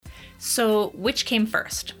So, which came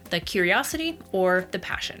first, the curiosity or the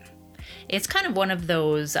passion? It's kind of one of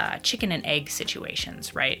those chicken and egg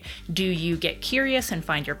situations, right? Do you get curious and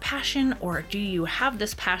find your passion, or do you have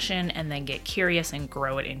this passion and then get curious and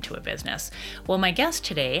grow it into a business? Well, my guest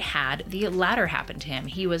today had the latter happen to him.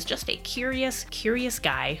 He was just a curious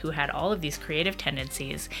guy who had all of these creative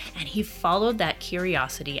tendencies, and he followed that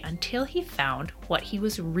curiosity until he found what he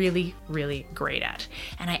was really great at.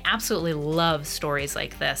 And I absolutely love stories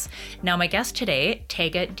like this. Now, my guest today,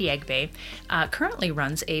 Tega Diegbe, currently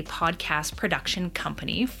runs a podcast production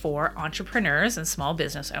company for entrepreneurs and small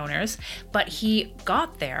business owners, but he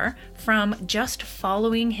got there from just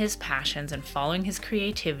following his passions and following his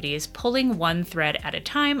creativities, pulling one thread at a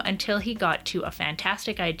time until he got to a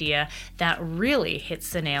fantastic idea that really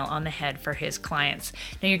hits the nail on the head for his clients.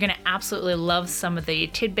 Now, you're going to absolutely love some of the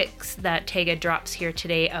tidbits that Tega drops here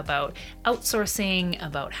today about outsourcing,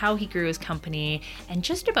 about how he grew his company, and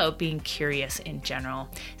just about being curious in general.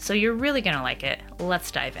 So you're really going to like it.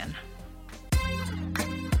 Let's dive in.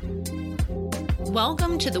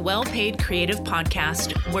 Welcome to the Well-Paid Creative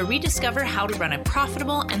Podcast, where we discover how to run a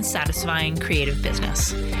profitable and satisfying creative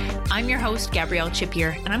business. I'm your host, Gabrielle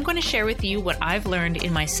Chipier, and I'm going to share with you what I've learned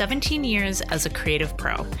in my 17 years as a creative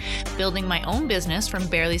pro, building my own business from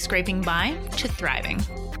barely scraping by to thriving.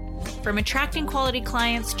 From attracting quality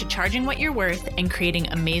clients to charging what you're worth and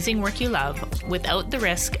creating amazing work you love without the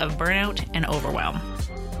risk of burnout and overwhelm.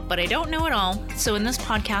 But I don't know it all, so in this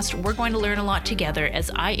podcast, we're going to learn a lot together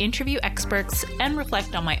as I interview experts and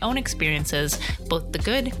reflect on my own experiences, both the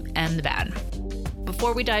good and the bad.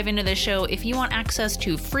 Before we dive into this show, if you want access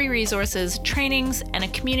to free resources, trainings, and a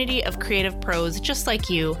community of creative pros just like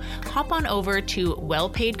you, hop on over to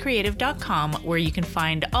wellpaidcreative.com where you can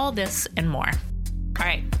find all this and more. All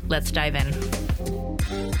right, let's dive in.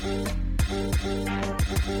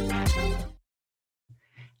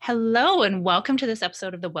 Hello, and welcome to this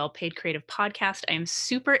episode of the Well-Paid Creative Podcast. I am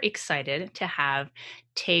super excited to have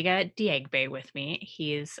Tega Diegbe with me.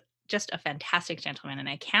 He is just a fantastic gentleman, and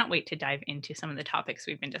I can't wait to dive into some of the topics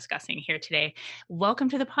we've been discussing here today. Welcome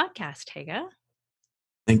to the podcast, Tega.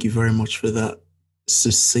 Thank you very much for that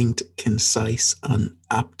succinct, concise, and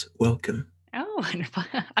apt welcome. Oh, wonderful.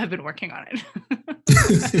 I've been working on it.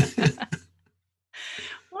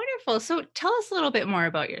 Wonderful. So tell us a little bit more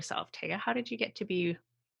about yourself, Tega. How did you get to be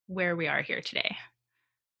where we are here today?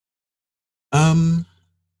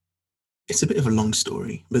 It's a bit of a long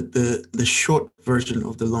story, but the short version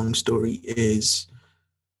of the long story is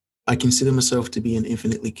I consider myself to be an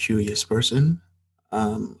infinitely curious person.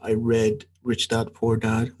 I read Rich Dad, Poor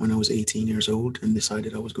Dad when I was 18 years old and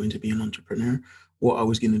decided I was going to be an entrepreneur. What I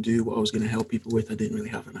was going to do, what I was going to help people with, I didn't really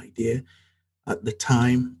have an idea. At the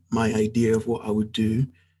time, my idea of what I would do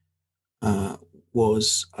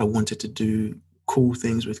was I wanted to do cool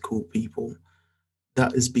things with cool people.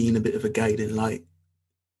 That has been a bit of a guiding light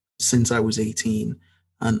since I was 18.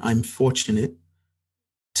 And I'm fortunate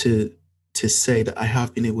to say that I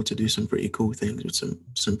have been able to do some pretty cool things with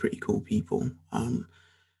some pretty cool people.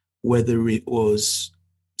 Whether it was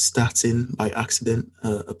starting by accident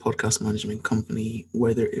a podcast management company,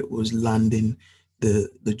 whether it was landing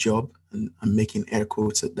the job, and I'm making air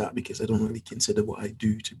quotes at that because I don't really consider what I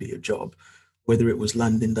do to be a job, whether it was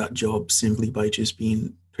landing that job simply by just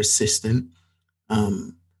being persistent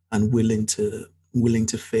and willing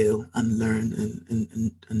to fail and learn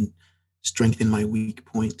and strengthen my weak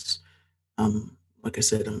points. Like I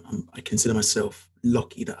said, I consider myself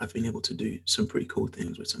lucky that I've been able to do some pretty cool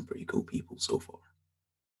things with some pretty cool people so far.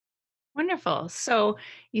 Wonderful. So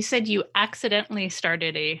you said you accidentally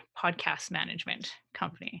started a podcast management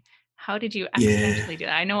company. How did you accidentally do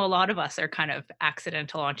that? I know a lot of us are kind of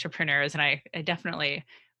accidental entrepreneurs, and I definitely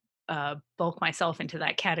bulk myself into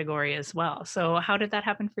that category as well. So how did that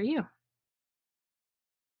happen for you?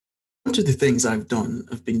 Much of the things I've done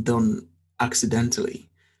have been done accidentally.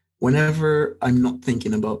 Whenever I'm not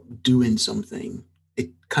thinking about doing something, it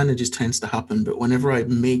kind of just tends to happen. But whenever I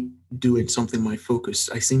make doing something my focus,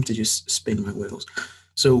 I seem to just spin my wheels.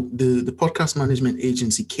 So the podcast management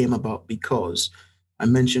agency came about because I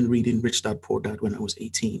mentioned reading Rich Dad, Poor Dad when I was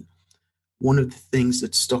 18. One of the things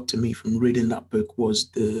that stuck to me from reading that book was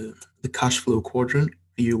the cash flow quadrant.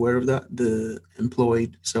 Are you aware of that? The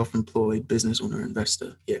employed, self-employed, business owner,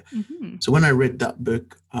 investor. Yeah. Mm-hmm. So when I read that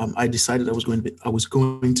book, I decided I was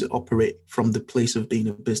going to operate from the place of being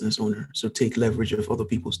a business owner. So take leverage of other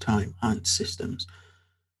people's time and systems.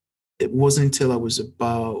 It wasn't until I was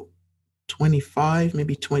about 25,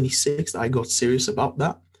 maybe 26, that I got serious about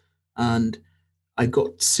that. And I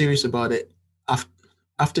got serious about it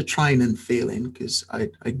after trying and failing, because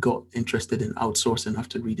I got interested in outsourcing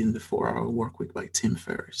after reading The 4-Hour Workweek by Tim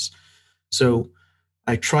Ferriss. So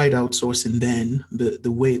I tried outsourcing then, but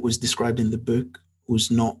the way it was described in the book was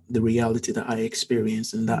not the reality that I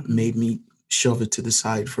experienced, and that made me shove it to the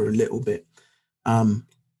side for a little bit. Um,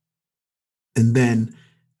 and then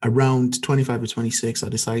around 25 or 26, I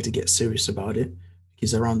decided to get serious about it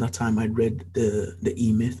because around that time I'd read the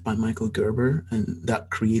E-Myth by Michael Gerber, and that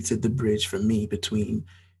created the bridge for me between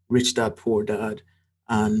Rich Dad Poor Dad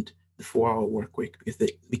and the 4 Hour Work Week,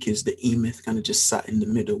 because the E-Myth kind of just sat in the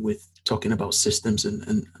middle with talking about systems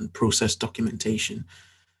and process documentation.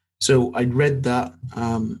 So I'd read that.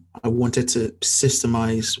 I wanted to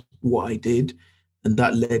systemize what I did, and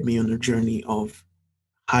that led me on a journey of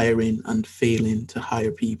hiring and failing to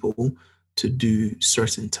hire people to do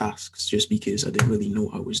certain tasks just because I didn't really know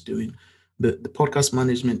what I was doing. The podcast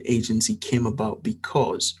management agency came about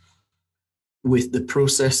because with the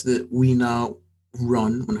process that we now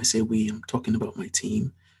run, when I say we, I'm talking about my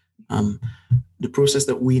team, um, the process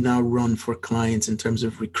that we now run for clients in terms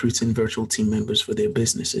of recruiting virtual team members for their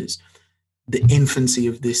businesses, the infancy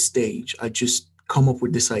of this stage, I just come up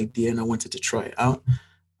with this idea and I wanted to try it out.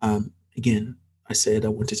 Again, I said I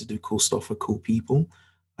wanted to do cool stuff for cool people.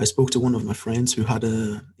 I spoke to one of my friends who had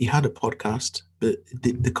a podcast, but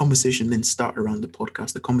the conversation didn't start around the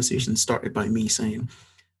podcast. The conversation started by me saying,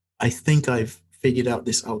 I think I've figured out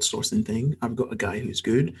this outsourcing thing. I've got a guy who's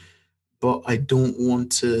good, but I don't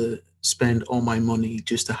want to spend all my money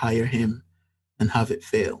just to hire him and have it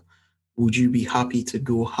fail. Would you be happy to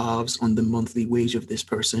go halves on the monthly wage of this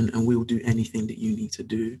person, and we'll do anything that you need to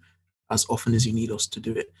do as often as you need us to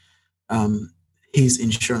do it? Um, his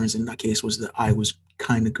insurance in that case was that I was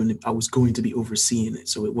going to be overseeing it,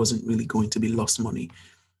 so it wasn't really going to be lost money.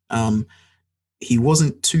 He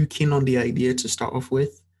wasn't too keen on the idea to start off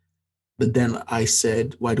with, but then I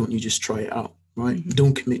said, why don't you just try it out, right? Mm-hmm.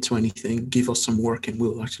 Don't commit to anything. Give us some work and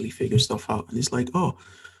we'll actually figure stuff out. And it's like, oh,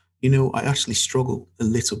 I actually struggle a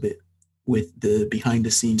little bit with the behind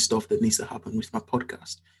the scenes stuff that needs to happen with my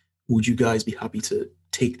podcast. Would you guys be happy to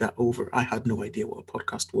take that over? I had no idea what a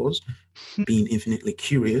podcast was. Being infinitely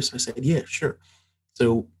curious, I said, yeah, sure.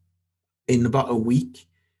 So in about a week,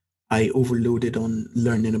 I overloaded on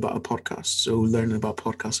learning about a podcast. So learning about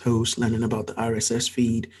podcast hosts, learning about the RSS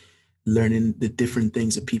feed, learning the different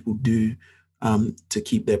things that people do to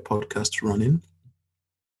keep their podcasts running.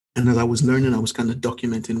 And as I was learning, I was kind of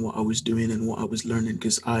documenting what I was doing and what I was learning,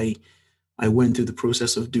 because I went through the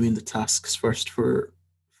process of doing the tasks first for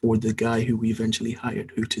the guy who we eventually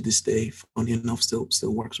hired, who to this day, funny enough, still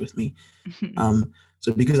works with me.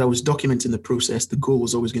 So because I was documenting the process, the goal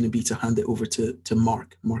was always going to be to hand it over to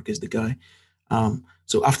Mark. Mark is the guy.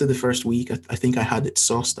 So after the first week, I think I had it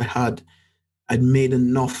sauced. I'd made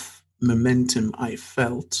enough momentum, I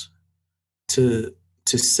felt, to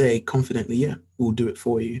say confidently, yeah, we'll do it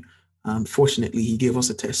for you. Fortunately, he gave us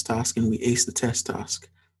a test task and we aced the test task.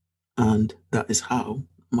 And that is how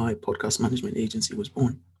my podcast management agency was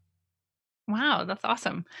born. Wow, that's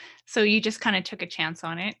awesome. So you just kind of took a chance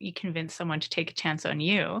on it. You convinced someone to take a chance on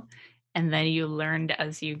you, and then you learned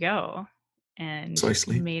as you go and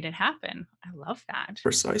Precisely. Made it happen. I love that.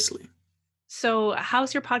 Precisely. So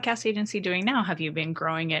how's your podcast agency doing now? Have you been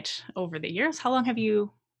growing it over the years? How long have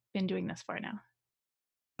you been doing this for now?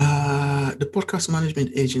 The podcast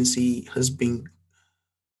management agency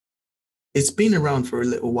it's been around for a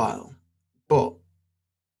little while, but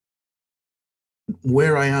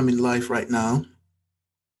where I am in life right now,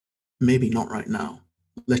 maybe not right now,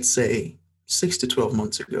 let's say 6 to 12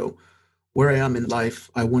 months ago, where I am in life,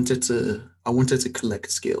 I wanted to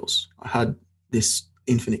collect skills. I had this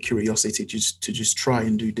infinite curiosity to just try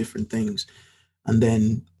and do different things. And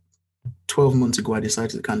then 12 months ago, I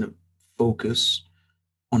decided to kind of focus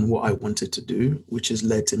on what I wanted to do, which has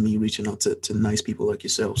led to me reaching out to nice people like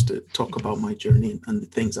yourselves to talk about my journey and the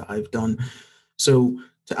things that I've done. So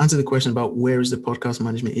to answer the question about where is the podcast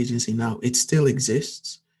management agency now, it still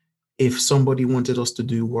exists. If somebody wanted us to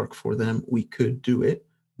do work for them, we could do it,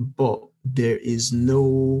 but there's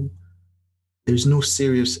no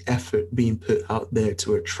serious effort being put out there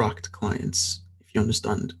to attract clients, if you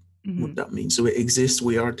understand what that means. So it exists,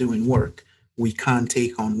 we are doing work, we can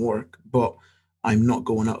take on work, but I'm not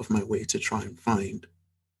going out of my way to try and find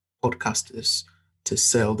podcasters to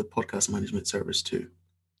sell the podcast management service to.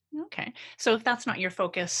 Okay. So if that's not your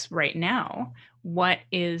focus right now, what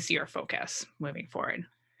is your focus moving forward?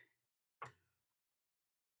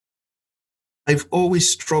 I've always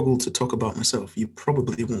struggled to talk about myself. You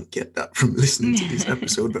probably won't get that from listening to this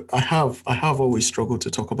episode, but I have always struggled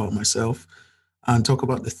to talk about myself and talk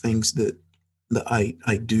about the things that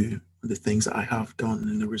I do, the things that I have done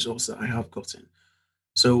and the results that I have gotten.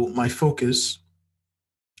 So my focus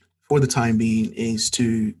for the time being is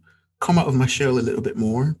to come out of my shell a little bit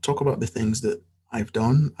more, talk about the things that I've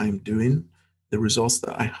done, I'm doing, the results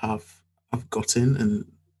that I've gotten,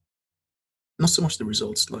 and not so much the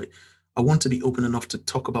results. Like, I want to be open enough to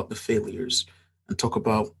talk about the failures and talk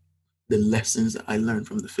about the lessons that I learned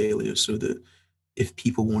from the failures, so that if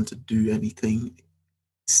people want to do anything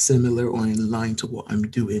similar or in line to what I'm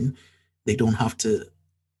doing, they don't have to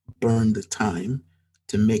burn the time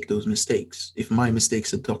to make those mistakes. If my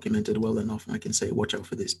mistakes are documented well enough, I can say, watch out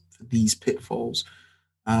for this, for these pitfalls.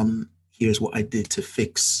 Here's what I did to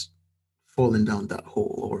fix falling down that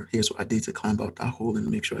hole, or here's what I did to climb out that hole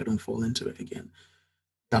and make sure I don't fall into it again.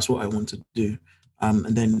 That's what I want to do.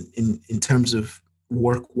 And then in terms of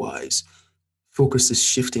work wise, focus is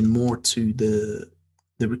shifting more to the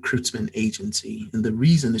recruitment agency. And the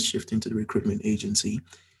reason it's shifting to the recruitment agency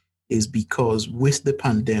is because with the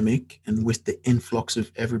pandemic and with the influx of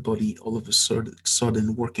everybody all of a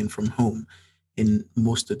sudden working from home in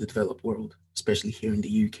most of the developed world, especially here in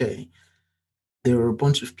the UK, there are a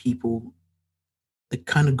bunch of people that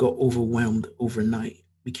kind of got overwhelmed overnight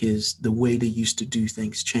because the way they used to do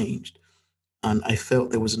things changed. And I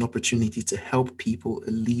felt there was an opportunity to help people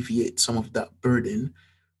alleviate some of that burden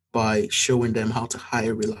by showing them how to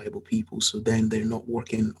hire reliable people. So then they're not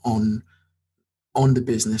working on the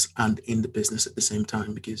business and in the business at the same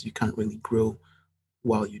time, because you can't really grow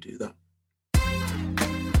while you do that.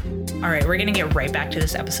 All right, we're going to get right back to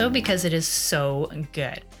this episode because it is so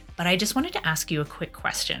good. But I just wanted to ask you a quick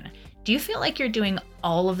question. Do you feel like you're doing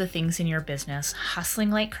all of the things in your business,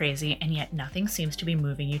 hustling like crazy, and yet nothing seems to be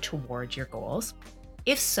moving you towards your goals?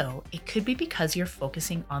 If so, it could be because you're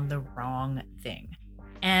focusing on the wrong thing.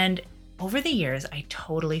 And over the years, I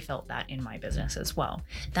totally felt that in my business as well.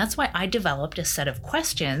 That's why I developed a set of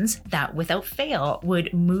questions that, without fail,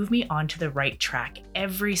 would move me onto the right track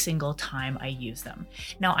every single time I use them.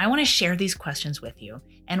 Now, I want to share these questions with you.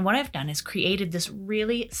 And what I've done is created this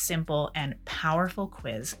really simple and powerful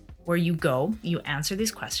quiz where you answer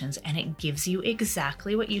these questions, and it gives you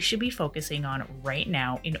exactly what you should be focusing on right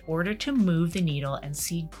now in order to move the needle and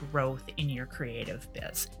see growth in your creative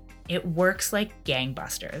biz. It works like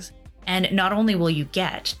gangbusters. And not only will you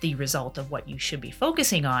get the result of what you should be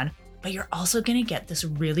focusing on, but you're also going to get this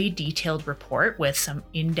really detailed report with some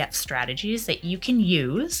in-depth strategies that you can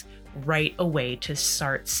use right away to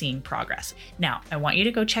start seeing progress. Now, I want you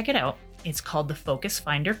to go check it out. It's called the Focus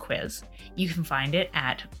Finder Quiz. You can find it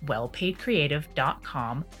at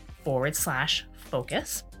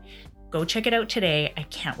wellpaidcreative.com/focus. Go check it out today. I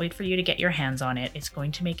can't wait for you to get your hands on it. It's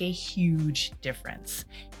going to make a huge difference.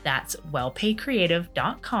 That's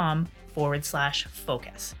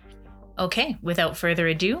wellpaidcreative.com/focus. Okay, without further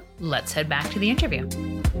ado, let's head back to the interview.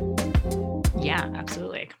 Yeah,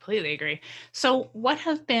 absolutely. I completely agree. So what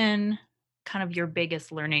have been kind of your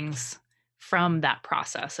biggest learnings from that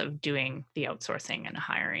process of doing the outsourcing and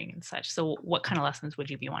hiring and such? So what kind of lessons would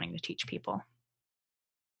you be wanting to teach people?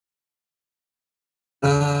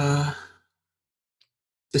 Uh,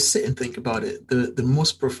 to sit and think about it, the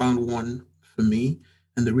most profound one for me,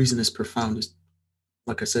 and the reason it's profound is,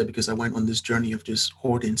 like I said, because I went on this journey of just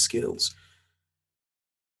hoarding skills.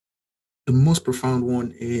 The most profound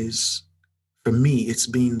one is, for me, it's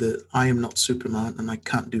been that I am not Superman and I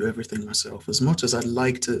can't do everything myself. As much as I'd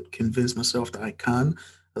like to convince myself that I can,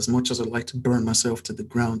 as much as I'd like to burn myself to the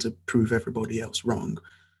ground to prove everybody else wrong,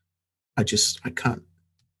 I can't.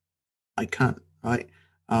 I can't, right?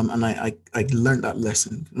 And I learned that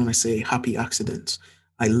lesson. When I say happy accidents,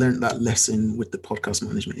 I learned that lesson with the podcast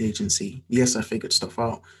management agency. Yes, I figured stuff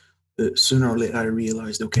out, but sooner or later I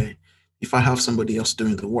realized, okay, if I have somebody else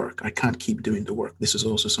doing the work, I can't keep doing the work. This is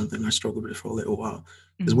also something I struggled with for a little while.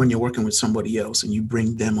 Because when you're working with somebody else and you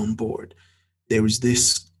bring them on board, there is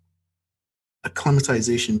this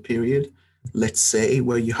acclimatization period, let's say,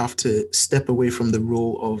 where you have to step away from the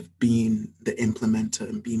role of being the implementer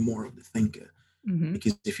and be more of the thinker. Mm-hmm.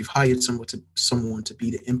 Because if you've hired someone to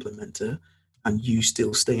be the implementer and you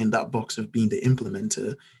still stay in that box of being the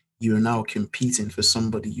implementer, you're now competing for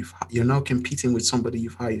you're now competing with somebody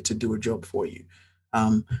you've hired to do a job for you.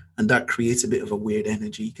 And that creates a bit of a weird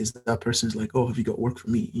energy, because that person's like, oh, have you got work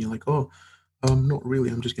for me? And you're like, oh, not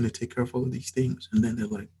really. I'm just going to take care of all of these things. And then they're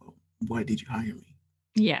like, well, why did you hire me?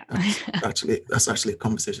 Yeah. That's actually a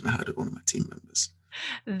conversation I had with one of my team members,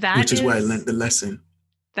 That which is where I learned the lesson.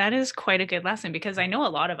 That is quite a good lesson, because I know a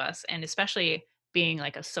lot of us, and especially being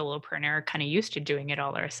like a solopreneur, kind of used to doing it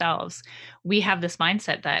all ourselves, we have this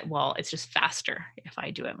mindset that, well, it's just faster if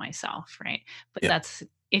I do it myself, right? But Yeah. that's,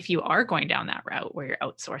 if you are going down that route where you're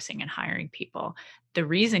outsourcing and hiring people, the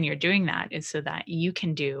reason you're doing that is so that you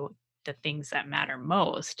can do the things that matter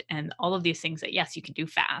most. And all of these things that, yes, you can do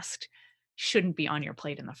fast shouldn't be on your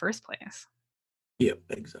plate in the first place. Yeah,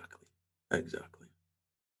 exactly. Exactly.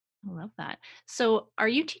 I love that. So, are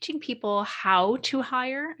you teaching people how to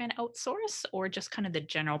hire and outsource, or just kind of the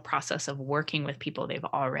general process of working with people they've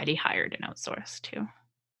already hired and outsourced to?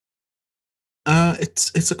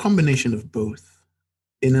 It's a combination of both.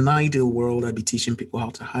 In an ideal world, I'd be teaching people how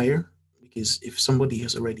to hire, because if somebody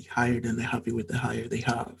has already hired and they're happy with the hire they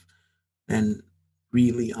have, then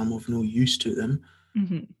really I'm of no use to them.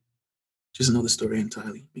 Hmm. Just another story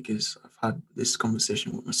entirely, because I've had this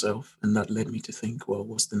conversation with myself, and that led me to think, well,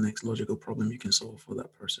 what's the next logical problem you can solve for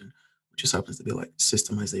that person? Which just happens to be like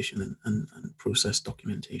systemization and process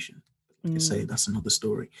documentation. Like I say, Mm. that's another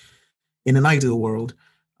story. In an ideal world,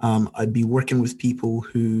 I'd be working with people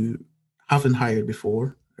who haven't hired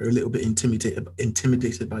before, are a little bit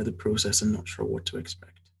intimidated by the process and not sure what to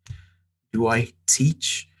expect. Do I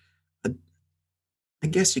teach? I, I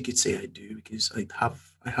guess you could say I do, because I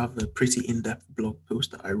have a pretty in-depth blog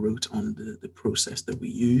post that I wrote on the process that we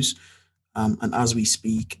use. And as we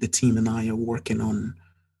speak, the team and I are working on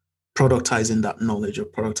productizing that knowledge or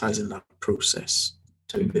productizing that process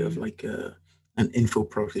to a bit of Hmm. like an info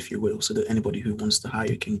product, if you will, so that anybody who wants to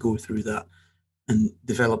hire can go through that and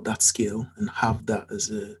develop that skill and have that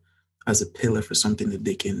as a pillar for something that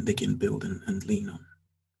they can build and lean on.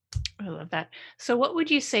 I love that. So, what would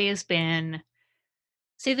you say has been,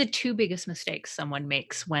 say, the two biggest mistakes someone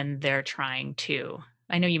makes when they're trying to?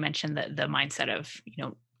 I know you mentioned the mindset of,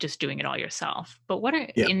 just doing it all yourself, but what are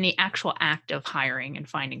Yeah. in the actual act of hiring and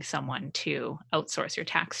finding someone to outsource your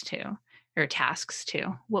tax to or tasks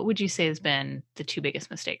to? What would you say has been the two biggest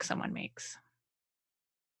mistakes someone makes?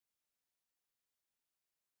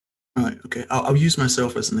 All right. Okay. I'll use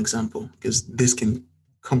myself as an example, because this can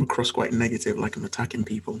come across quite negative, like I'm attacking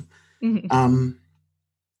people. Mhm. Um,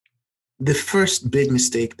 the first big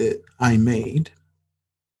mistake that I made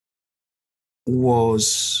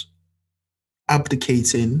was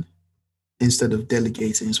abdicating instead of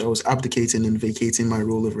delegating. So I was abdicating and vacating my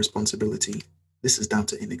role of responsibility. This is down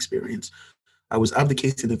to inexperience. I was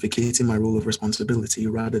abdicating and vacating my role of responsibility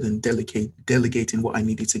rather than delegating what I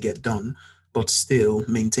needed to get done, but still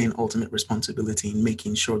maintain ultimate responsibility in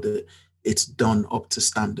making sure that it's done up to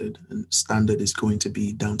standard. And standard is going to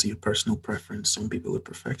be down to your personal preference. Some people are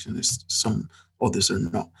perfectionists, some others are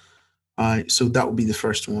not. So that would be the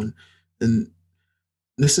first one. And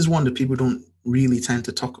this is one that people don't really tend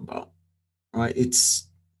to talk about, right? It's,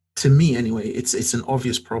 to me anyway, it's an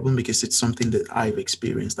obvious problem because it's something that I've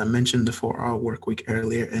experienced. I mentioned the 4-hour work week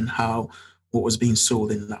earlier, and how what was being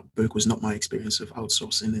sold in that book was not my experience of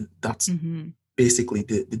outsourcing. And that's Mhm. basically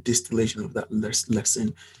the distillation of that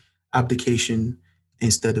lesson. Abdication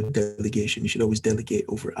instead of delegation. You should always delegate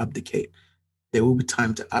over abdicate. There will be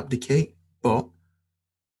time to abdicate, but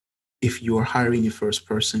if you are hiring your first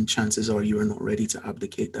person, chances are you are not ready to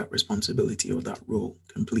abdicate that responsibility or that role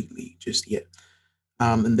completely just yet.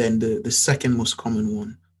 And then the second most common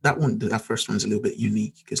one, that first one is a little bit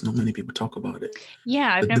unique because not many people talk about it.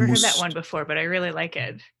 Yeah, I've But the never heard that one most, before, but I really like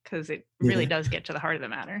it because it really yeah, does get to the heart of the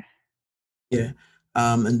matter. yeah.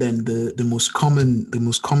 And then the most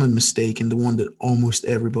common mistake, and the one that almost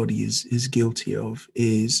everybody is guilty of,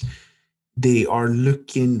 is they are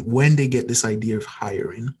looking, when they get this idea of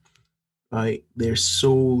hiring, right? They're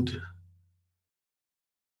sold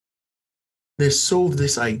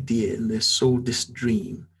this idea, and they're sold this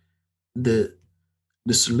dream. The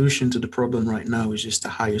solution to the problem right now is just to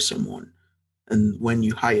hire someone. And when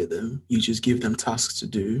you hire them, you just give them tasks to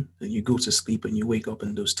do, and you go to sleep and you wake up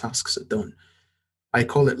and those tasks are done. This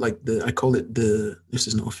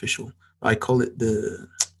is not official. I call it the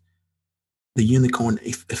unicorn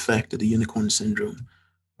effect, or the unicorn syndrome,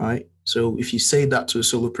 right? So if you say that to a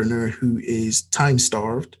solopreneur who is time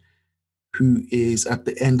starved, who is at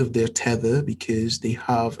the end of their tether because they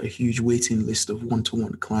have a huge waiting list of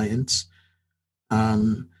one-to-one clients,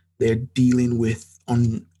 um, they're dealing with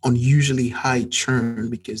unusually high churn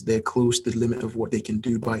because they're close to the limit of what they can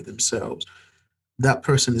do by themselves. That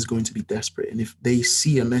person is going to be desperate. And if they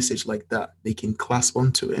see a message like that, they can clasp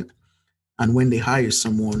onto it. And when they hire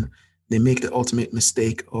someone, they make the ultimate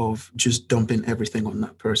mistake of just dumping everything on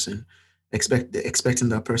that person, expecting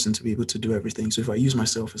that person to be able to do everything. So if I use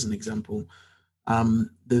myself as an example,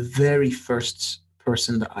 the very first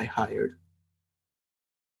person that I hired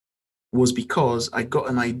was because I got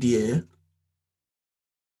an idea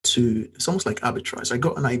it's almost like arbitrage. I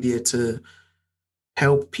got an idea to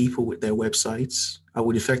help people with their websites. I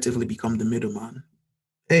would effectively become the middleman.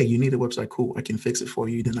 Hey, you need a website? Cool, I can fix it for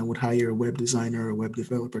you. Then I would hire a web designer or a web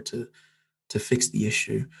developer to fix the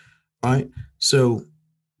issue, right? So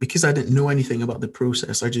because I didn't know anything about the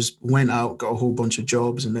process, I just went out, got a whole bunch of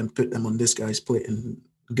jobs, and then put them on this guy's plate. And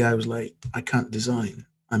the guy was like, I can't design.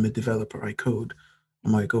 I'm a developer. I code.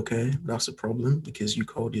 I'm like, okay, that's a problem because you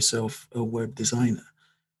called yourself a web designer.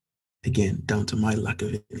 Again, down to my lack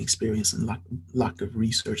of experience and lack of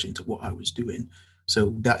research into what I was doing.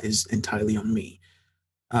 So that is entirely on me.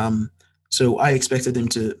 Um, so I expected them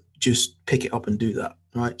to just pick it up and do that,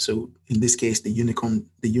 right? So in this case, the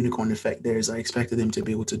unicorn effect there is I expected them to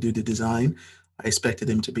be able to do the design. I expected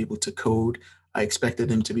them to be able to code. I expected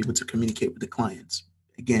them to be able to communicate with the clients.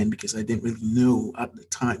 Again, because I didn't really know at the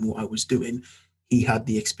time what I was doing, he had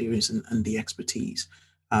the experience and the expertise.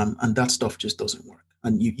 And that stuff just doesn't work.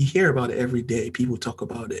 And you hear about it every day. People talk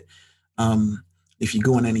about it. Um, if you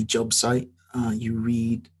go on any job site,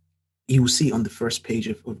 you will see on the first page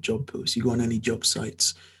of job posts, you go on any job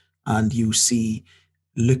sites and you see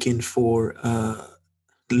looking for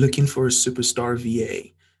looking for a superstar VA.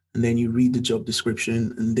 And then you read the job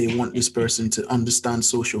description and they want this person to understand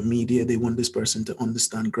social media. They want this person to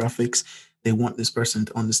understand graphics. They want this person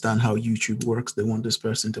to understand how YouTube works. They want this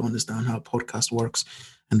person to understand how podcast works.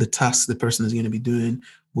 And the tasks the person is going to be doing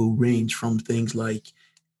will range from things like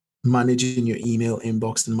managing your email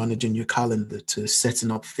inbox and managing your calendar to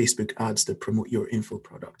setting up Facebook ads to promote your info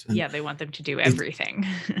product. And yeah, they want them to do everything.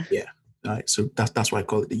 yeah, right. So that's why I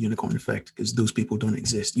call it the unicorn effect, because those people don't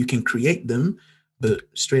exist. You can create them, but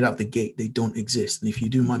straight out the gate, they don't exist. And if you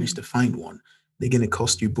do manage to find one, they're going to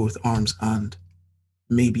cost you both arms and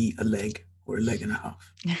maybe a leg or a leg and a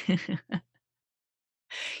half.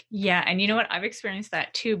 Yeah, and you know what? I've experienced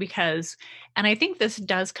that too because, and I think this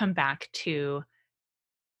does come back to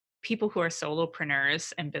people who are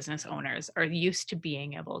solopreneurs and business owners are used to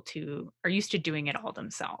doing it all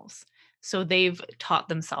themselves. So they've taught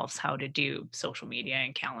themselves how to do social media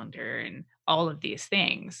and calendar and all of these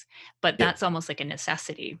things. But Yeah, that's almost like a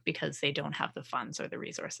necessity because they don't have the funds or the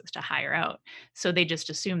resources to hire out. So they just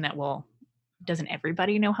assume that, well, doesn't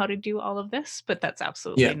everybody know how to do all of this? But that's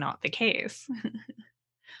absolutely yeah. not the case.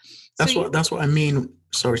 So That's what you, that's what I mean.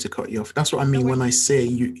 Sorry to cut you off. That's what I no mean when worries. I say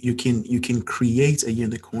you can create a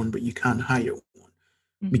unicorn, but you can't hire one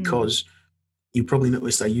Hmm. because you probably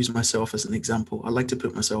noticed I use myself as an example. I like to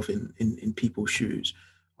put myself in people's shoes,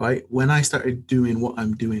 right? When I started doing what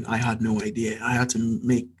I'm doing, I had no idea. I had to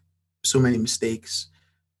make so many mistakes.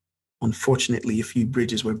 Unfortunately, a few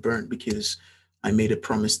bridges were burnt because I made a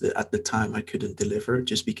promise that at the time I couldn't deliver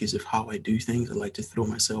just because of how I do things. I like to throw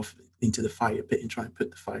myself into the fire pit and try and put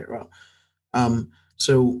the fire out.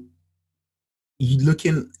 So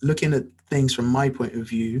looking at things from my point of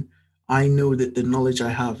view, I know that the knowledge I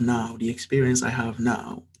have now, the experience I have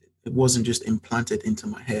now, it wasn't just implanted into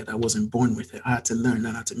my head. I wasn't born with it. I had to learn and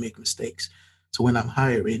I had to make mistakes. So when I'm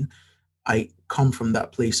hiring, I come from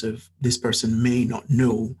that place of this person may not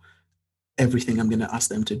know everything I'm going to ask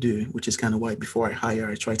them to do, which is kind of why before I hire,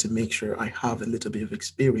 I try to make sure I have a little bit of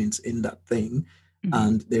experience in that thing. Hmm.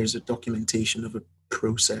 And there's a documentation of a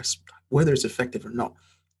process, whether it's effective or not,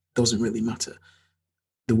 doesn't really matter.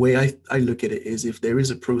 The way I look at it is if there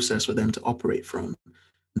is a process for them to operate from,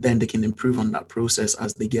 then they can improve on that process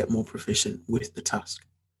as they get more proficient with the task.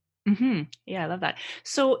 Yeah, I love that.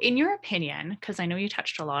 So, in your opinion, because I know you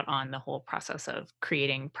touched a lot on the whole process of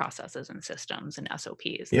creating processes and systems and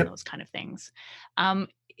SOPs and Yep. those kind of things, um,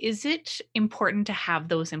 is it important to have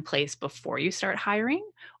those in place before you start hiring?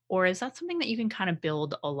 Or is that something that you can kind of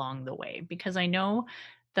build along the way? Because I know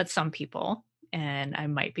that some people, and I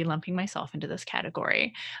might be lumping myself into this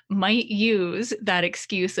category, might use that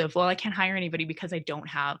excuse of, well, I can't hire anybody because I don't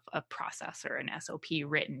have a process or an SOP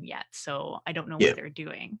written yet. So I don't know what Yeah. they're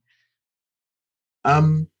doing.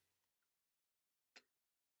 Um,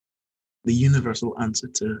 the universal answer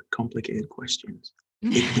to complicated questions.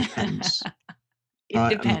 It depends. All It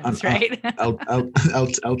right, and depends, right?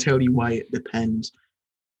 I'll tell you why it depends.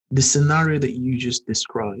 The scenario that you just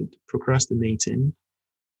described, procrastinating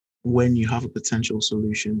when you have a potential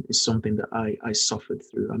solution, is something that I suffered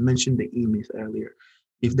through. I mentioned the E-Myth earlier.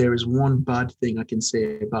 If there is one bad thing I can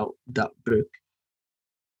say about that book,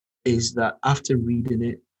 is that after reading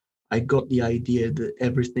it, I got the idea that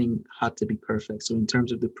everything had to be perfect. So in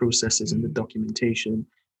terms of the processes and the Mm, documentation,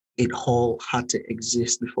 it all had to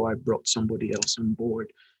exist before I brought somebody else on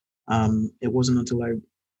board. Um, it wasn't until I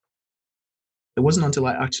it wasn't until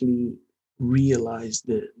I actually realized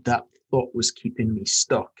that that thought was keeping me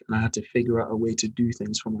stuck, and I had to figure out a way to do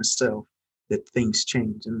things for myself that things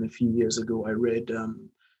changed. And a few years ago, I read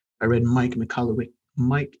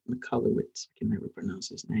Mike McCallowitz. I can never pronounce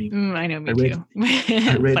his name. I know, I me read too.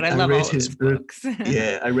 But I I love read all of his his book. books.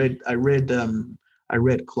 Yeah, I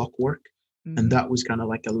read Clockwork, and Mm, that was kind of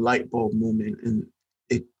like a light bulb moment, and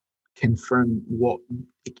it confirmed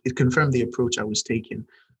it confirmed the approach I was taking.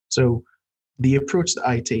 So the approach that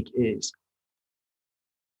I take is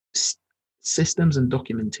systems and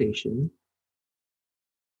documentation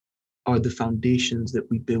are the foundations that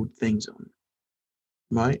we build things on,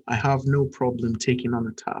 right? I have no problem taking on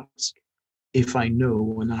a task if I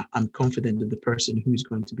know and I'm confident that the person who's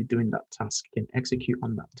going to be doing that task can execute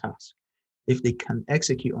on that task. If they can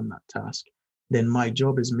execute on that task, then my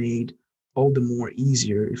job is made all the more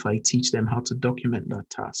easier if I teach them how to document that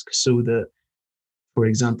task, so that, for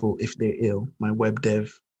example, if they're ill, my web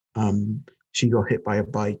dev, she got hit by a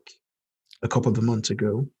bike a couple of months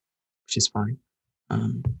ago, which is fine.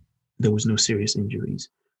 There was no serious injuries.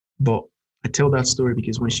 But I tell that story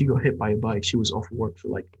because when she got hit by a bike, she was off work for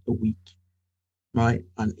like a week, right?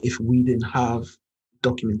 And if we didn't have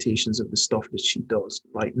documentations of the stuff that she does,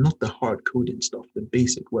 right? Not the hard coding stuff, the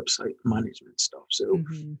basic website management stuff. So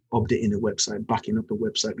updating the website, backing up the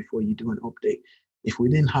website before you do an update. If we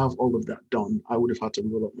didn't have all of that done, I would have had to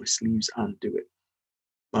roll up my sleeves and do it,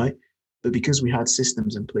 right? But because we had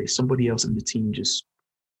systems in place, somebody else in the team just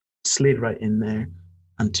slid right in there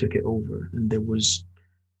and took it over. And there were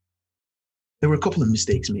a couple of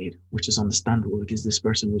mistakes made, which is understandable because this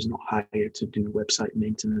person was not hired to do website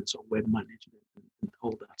maintenance or web management and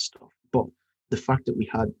all that stuff. But the fact that we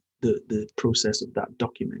had the process of that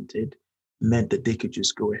documented meant that they could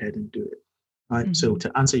just go ahead and do it, right? So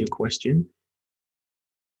to answer your question,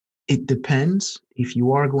 it depends. If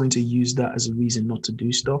you are going to use that as a reason not to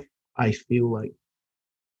do stuff, I feel like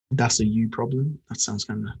that's a you problem. That sounds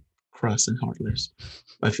kind of crass and heartless.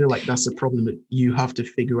 I feel like that's a problem that you have to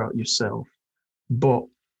figure out yourself. But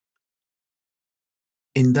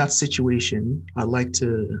in that situation, I like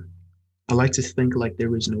to think like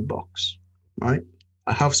there is no box, right?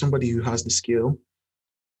 I have somebody who has the skill.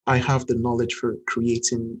 I have the knowledge for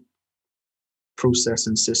creating process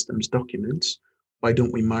and systems documents. Why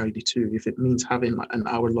don't we marry the two? If it means having an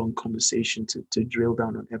hour-long conversation to drill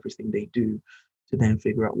down on everything they do, to then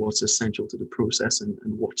figure out what's essential to the process and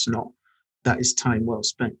what's not, that is time well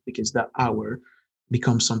spent, because that hour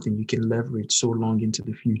becomes something you can leverage so long into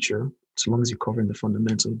the future. So long as you're covering the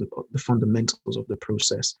fundamentals of the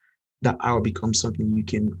process, that hour becomes something you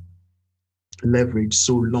can leverage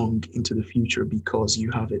so long into the future because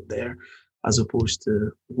you have it there, as opposed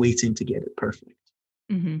to waiting to get it perfect.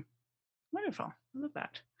 Wonderful. I love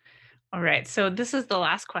that. All right. So this is the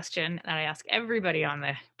last question that I ask everybody on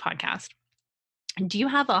the podcast. Do you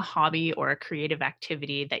have a hobby or a creative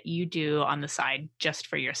activity that you do on the side just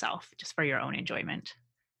for yourself, just for your own enjoyment?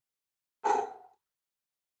 I'm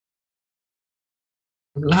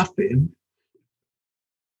laughing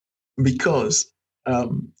because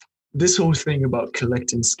this whole thing about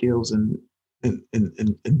collecting skills and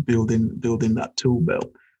building that tool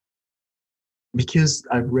belt, because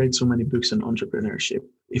I've read so many books on entrepreneurship,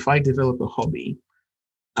 if I develop a hobby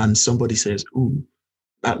and somebody says, "Ooh,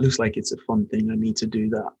 that looks like it's a fun thing, I need to do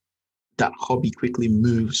that," that hobby quickly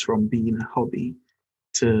moves from being a hobby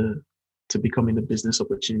to becoming a business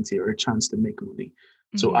opportunity or a chance to make money.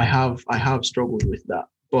 So I have struggled with that.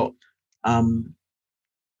 But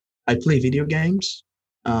I play video games.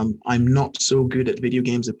 I'm not so good at video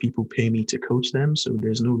games that people pay me to coach them. So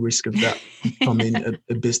there's no risk of that becoming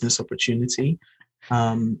a business opportunity.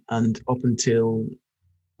 And up until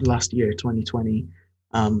last year, 2020,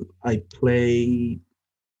 I play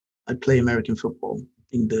American football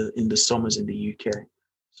in the summers in the UK.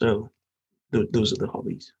 So those are the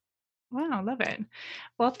hobbies. Wow, love it.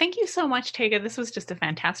 Well, thank you so much, Tega. This was just a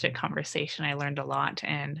fantastic conversation. I learned a lot,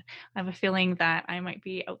 and I have a feeling that I might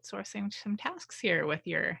be outsourcing some tasks here with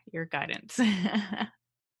your guidance.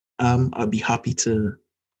 I'd be happy to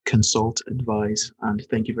consult, advise, and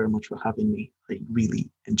thank you very much for having me. I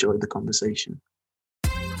really enjoyed the conversation.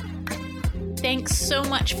 Thanks so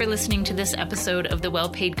much for listening to this episode of The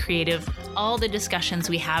Well-Paid Creative. All the discussions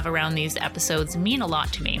we have around these episodes mean a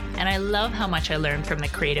lot to me, and I love how much I learn from the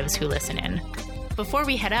creatives who listen in. Before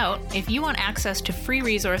we head out, if you want access to free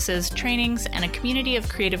resources, trainings, and a community of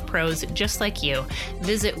creative pros just like you,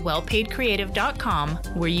 visit wellpaidcreative.com,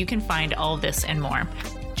 where you can find all this and more.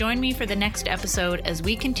 Join me for the next episode as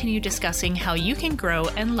we continue discussing how you can grow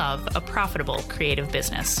and love a profitable creative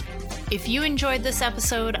business. If you enjoyed this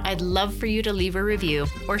episode, I'd love for you to leave a review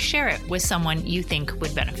or share it with someone you think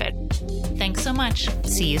would benefit. Thanks so much.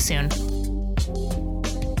 See you soon.